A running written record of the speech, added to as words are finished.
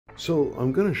So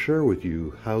I'm going to share with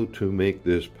you how to make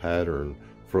this pattern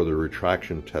for the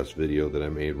retraction test video that I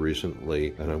made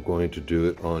recently, and I'm going to do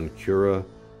it on Cura,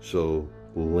 so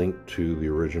link to the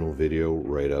original video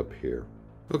right up here.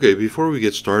 Okay, before we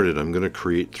get started, I'm going to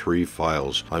create 3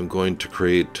 files. I'm going to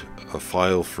create a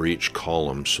file for each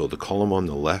column. So the column on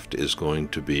the left is going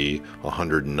to be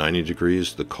 190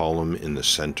 degrees. The column in the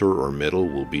center or middle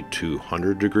will be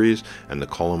 200 degrees. And the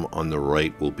column on the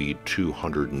right will be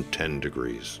 210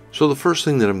 degrees. So the first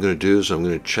thing that I'm going to do is I'm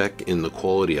going to check in the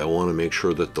quality. I want to make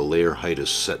sure that the layer height is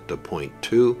set to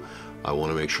 0.2. I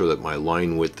want to make sure that my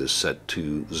line width is set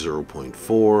to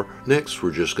 0.4. Next,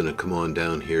 we're just going to come on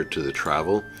down here to the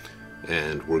travel,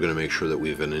 and we're going to make sure that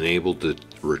we've enabled the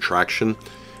retraction.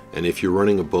 And if you're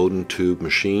running a Bowden tube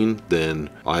machine, then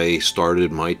I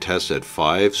started my test at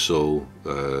 5, so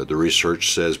the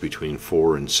research says between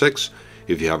 4 and 6.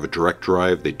 If you have a direct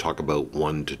drive, they talk about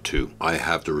 1 to 2. I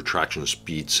have the retraction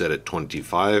speed set at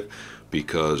 25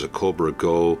 because a Cobra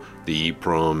Go, the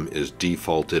EEPROM is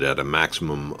defaulted at a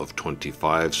maximum of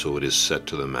 25, so it is set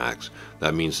to the max.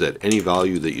 That means that any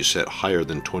value that you set higher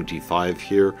than 25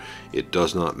 here, it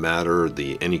does not matter.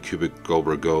 The Anycubic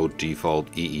Cobra Go default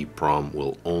EEPROM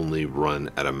will only run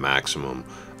at a maximum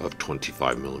of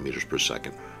 25 millimeters per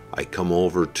second. I come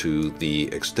over to the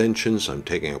extensions. I'm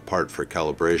taking apart for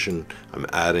calibration. I'm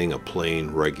adding a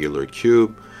plain regular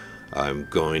cube. I'm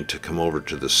going to come over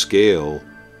to the scale,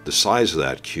 the size of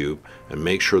that cube, and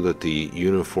make sure that the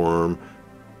uniform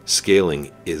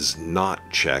scaling is not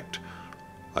checked.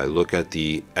 I look at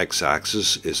the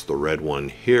x-axis, it's the red one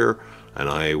here, and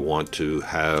I want to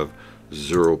have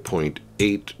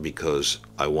 0.8 because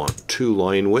I want 2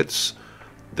 line widths.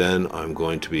 Then I'm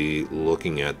going to be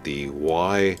looking at the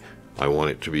Y. I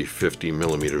want it to be 50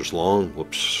 millimeters long.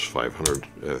 Whoops,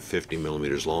 550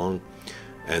 millimeters long.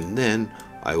 And then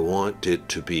I want it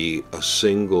to be a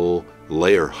single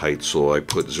layer height. So I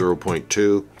put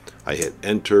 0.2. I hit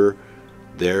enter.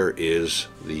 There is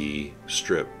the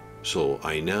strip. So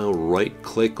I now right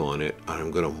click on it and I'm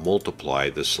going to multiply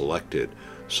the selected.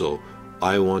 So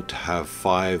I want to have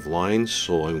 5 lines,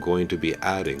 so I'm going to be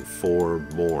adding 4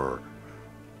 more.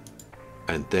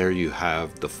 And there you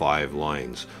have the 5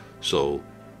 lines. So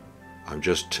I'm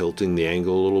just tilting the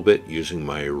angle a little bit using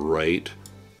my right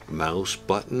mouse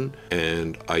button,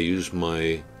 and I use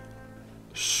the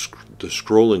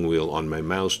scrolling wheel on my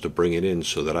mouse to bring it in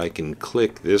so that I can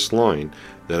click this line.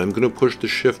 Then I'm going to push the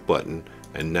shift button,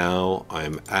 and now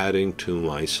I'm adding to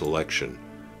my selection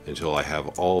until I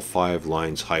have all 5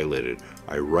 lines highlighted.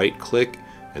 I right click,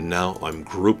 and now I'm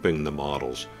grouping the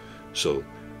models. So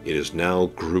it is now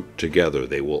grouped together.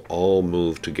 They will all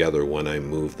move together when I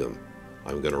move them.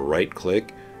 I'm going to right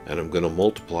click and I'm going to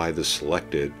multiply the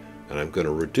selected, and I'm going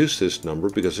to reduce this number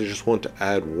because I just want to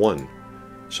add 1.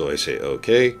 So I say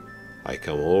OK, I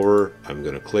come over, I'm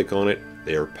going to click on it.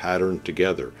 They are patterned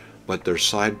together, but they're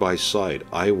side by side.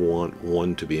 I want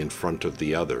one to be in front of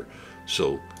the other.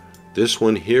 So this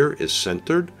one here is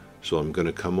centered, so I'm going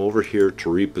to come over here to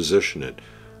reposition it.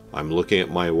 I'm looking at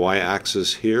my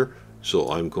y-axis here.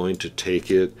 So I'm going to take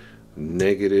it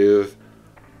negative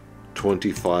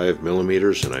 25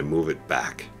 millimeters and I move it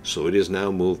back. So it is now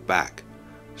moved back.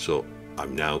 So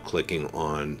I'm now clicking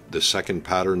on the second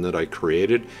pattern that I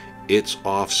created. It's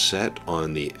offset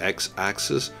on the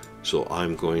x-axis, so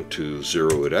I'm going to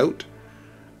zero it out.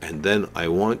 And then I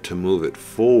want to move it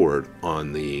forward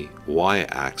on the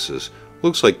y-axis.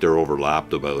 Looks like they're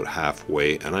overlapped about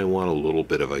halfway, and I want a little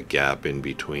bit of a gap in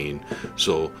between.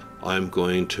 So I'm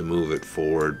going to move it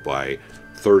forward by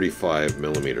 35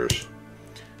 millimeters.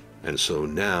 And so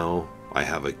now I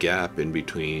have a gap in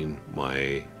between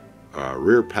my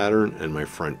rear pattern and my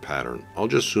front pattern. I'll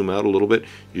just zoom out a little bit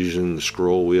using the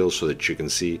scroll wheel so that you can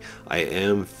see I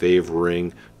am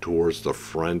favoring towards the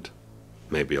front,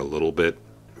 maybe a little bit,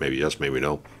 maybe yes, maybe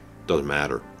no, doesn't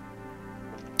matter.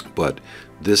 But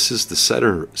this is the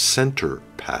center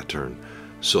pattern.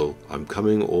 So I'm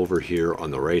coming over here on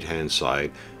the right hand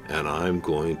side, and I'm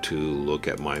going to look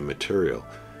at my material,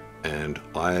 and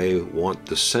I want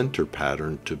the center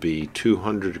pattern to be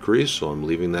 200 degrees, so I'm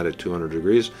leaving that at 200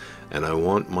 degrees, and I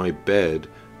want my bed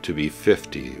to be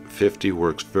 50. 50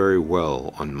 works very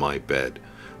well on my bed.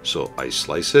 So I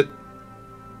slice it,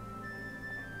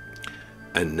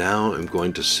 and now I'm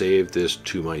going to save this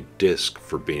to my disk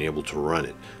for being able to run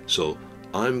it. So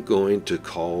I'm going to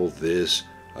call this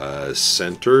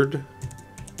centered.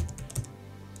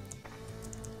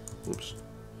 Oops.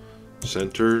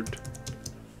 Centered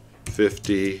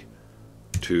 50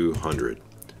 200,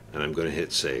 and I'm going to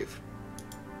hit save.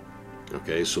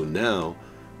 Okay, so now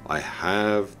I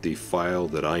have the file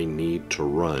that I need to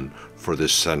run for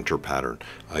this center pattern.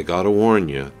 I gotta warn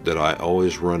you that I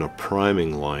always run a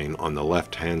priming line on the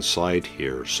left hand side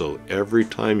here, so every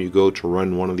time you go to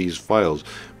run one of these files,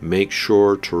 make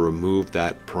sure to remove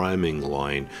that priming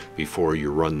line before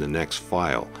you run the next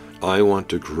file. I want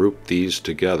to group these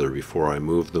together before I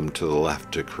move them to the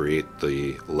left to create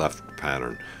the left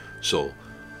pattern. So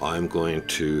I'm going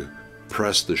to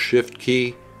press the shift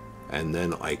key and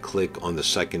then I click on the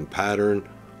second pattern.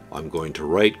 I'm going to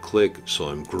right click, so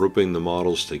I'm grouping the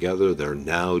models together. They're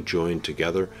now joined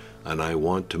together, and I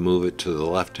want to move it to the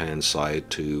left hand side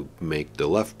to make the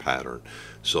left pattern.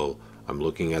 So I'm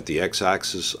looking at the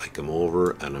x-axis, I come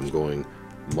over and I'm going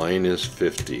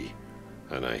 -50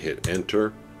 and I hit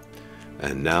enter,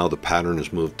 and now the pattern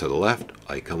is moved to the left.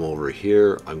 I come over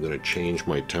here, I'm going to change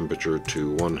my temperature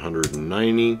to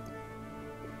 190.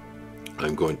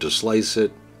 I'm going to slice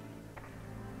it.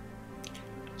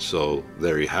 So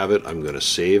there you have it. I'm going to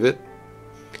save it,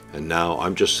 and now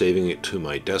I'm just saving it to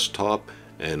my desktop,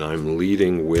 and I'm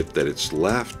leading with that it's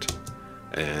left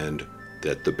and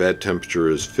that the bed temperature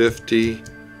is 50,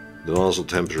 the nozzle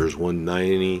temperature is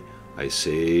 190. I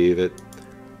save it.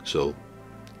 So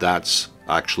that's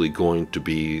actually going to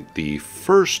be the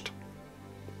first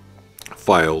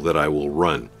file that I will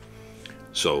run.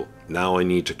 So now I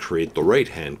need to create the right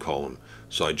hand column.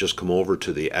 So I just come over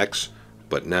to the X,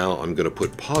 but now I'm going to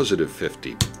put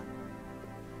 +50.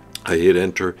 I hit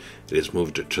enter, it has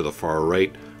moved it to the far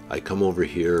right. I come over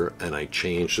here and I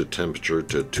change the temperature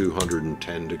to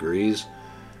 210 degrees.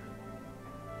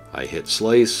 I hit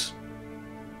slice.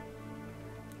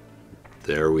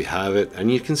 There we have it, and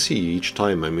you can see each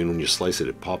time, I mean, when you slice it,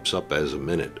 it pops up as a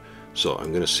minute. So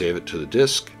I'm going to save it to the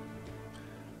disk,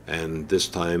 and this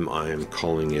time I'm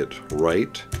calling it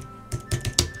right.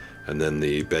 And then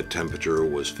the bed temperature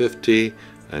was 50,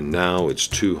 and now it's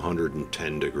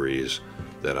 210 degrees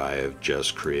that I have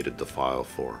just created the file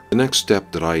for. The next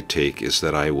step that I take is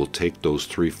that I will take those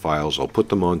 3 files, I'll put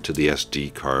them onto the SD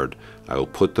card, I will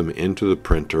put them into the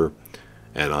printer,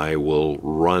 and I will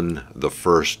run the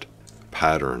first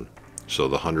pattern. So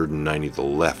the 190, the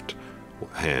left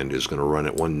hand is going to run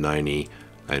at 190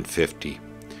 and 50.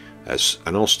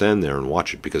 And I'll stand there and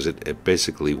watch it, because it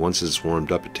basically, once it's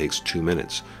warmed up, it takes 2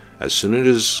 minutes. As soon as it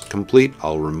is complete,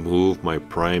 I'll remove my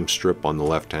prime strip on the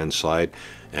left hand side,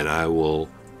 and I will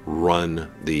run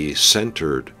the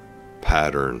centered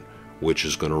pattern, which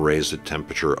is going to raise the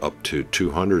temperature up to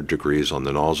 200 degrees on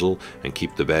the nozzle and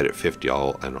keep the bed at 50.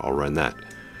 I'll run that.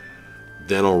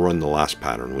 Then I'll run the last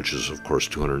pattern, which is of course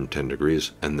 210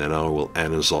 degrees, and then I will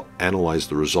analyze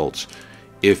the results.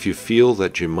 If you feel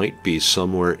that you might be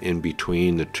somewhere in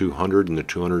between the 200 and the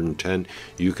 210,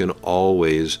 you can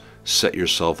always set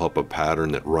yourself up a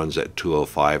pattern that runs at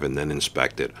 205 and then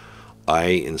inspect it. I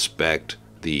inspect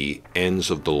the ends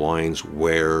of the lines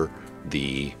where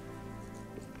the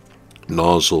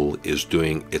nozzle is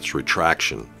doing its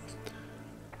retraction.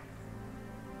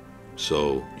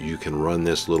 So you can run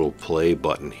this little play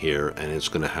button here, and it's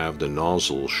going to have the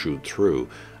nozzle shoot through,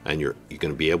 and you're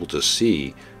going to be able to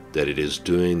see that it is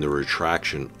doing the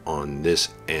retraction on this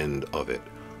end of it.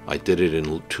 I did it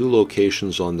in 2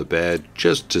 locations on the bed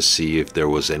just to see if there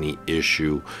was any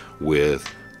issue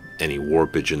with any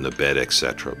warpage in the bed,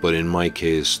 etc. But in my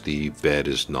case, the bed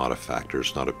is not a factor,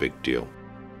 it's not a big deal.